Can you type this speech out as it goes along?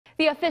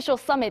The official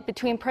summit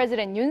between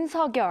President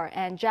Yoon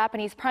and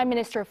Japanese Prime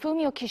Minister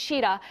Fumio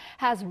Kishida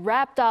has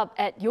wrapped up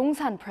at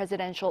Yongsan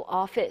Presidential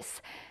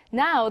Office.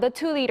 Now the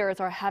two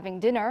leaders are having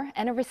dinner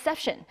and a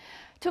reception.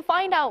 To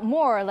find out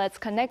more, let's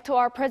connect to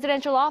our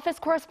Presidential Office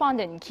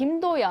Correspondent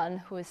Do-yeon,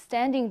 who is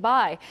standing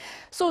by.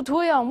 So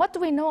Do-yeon, what do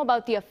we know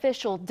about the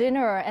official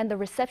dinner and the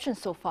reception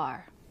so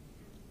far?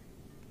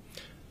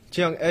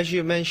 Jiyoung, as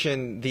you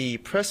mentioned, the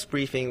press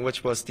briefing,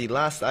 which was the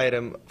last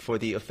item for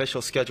the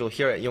official schedule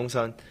here at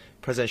Yongsan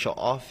Presidential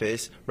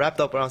Office,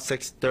 wrapped up around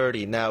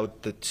 6:30. Now,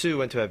 the two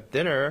went to have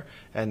dinner,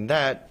 and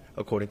that,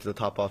 according to the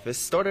top office,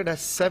 started at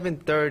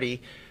 7:30.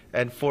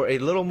 And for a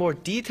little more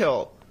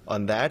detail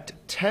on that,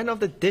 10 of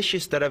the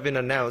dishes that have been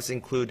announced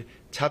include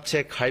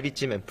japchae,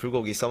 galbijjim, and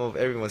bulgogi, some of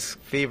everyone's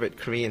favorite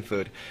Korean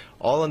food.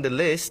 All on the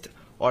list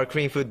are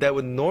Korean food that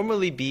would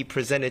normally be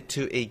presented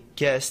to a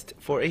guest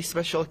for a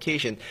special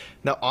occasion.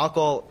 Now,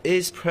 alcohol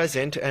is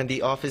present, and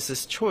the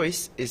office's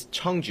choice is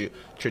cheongju,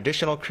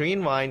 traditional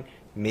Korean wine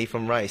made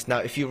from rice. Now,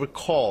 if you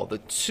recall, the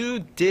two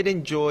did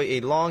enjoy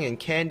a long and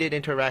candid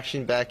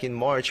interaction back in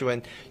March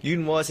when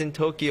Yoon was in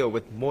Tokyo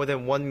with more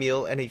than one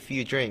meal and a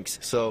few drinks.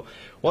 So,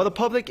 while the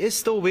public is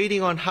still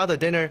waiting on how the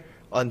dinner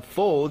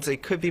unfolds,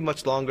 it could be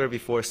much longer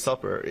before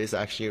supper is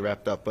actually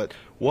wrapped up. But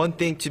one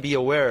thing to be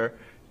aware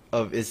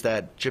of is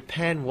that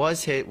Japan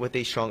was hit with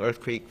a strong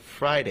earthquake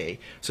Friday,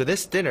 so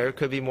this dinner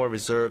could be more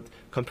reserved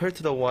compared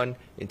to the one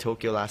in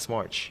Tokyo last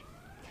March.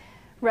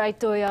 Right,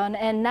 Do-yeon.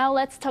 And now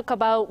let's talk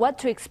about what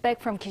to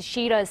expect from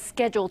Kishida's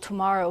schedule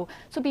tomorrow.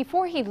 So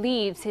before he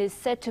leaves, he's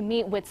set to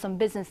meet with some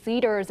business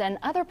leaders and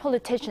other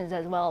politicians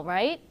as well,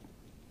 right?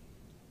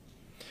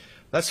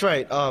 That's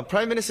right.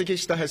 Prime Minister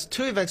Kishida has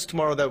two events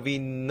tomorrow that we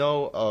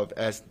know of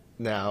as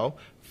now.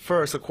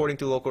 First, according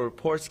to local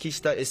reports,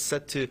 Kishida is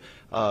set to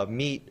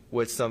meet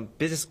with some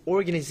business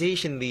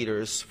organization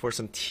leaders for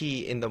some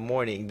tea in the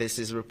morning. This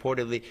is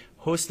reportedly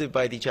hosted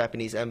by the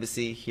Japanese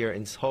embassy here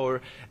in Seoul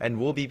and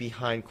will be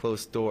behind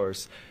closed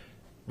doors.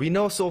 We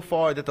know so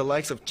far that the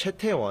likes of Choi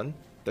Tae-won,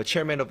 the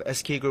chairman of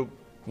SK Group,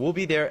 will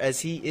be there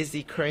as he is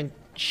the current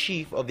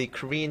chief of the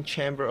Korean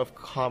Chamber of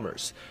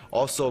Commerce.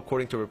 Also,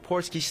 according to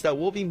reports, Kishida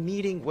will be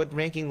meeting with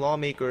ranking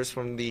lawmakers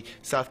from the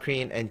South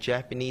Korean and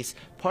Japanese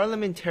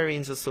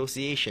Parliamentarians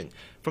Association.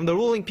 From the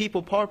ruling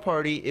People Power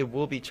Party, it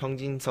will be Chung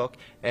Jin-seok,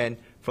 and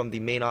from the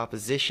main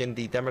opposition,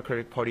 the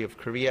Democratic Party of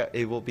Korea,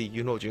 it will be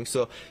Yoon Ho-jung.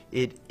 So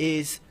it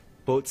is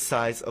both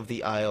sides of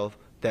the aisle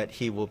that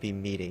he will be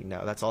meeting.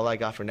 Now, that's all I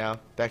got for now.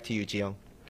 Back to you, Jiyoung.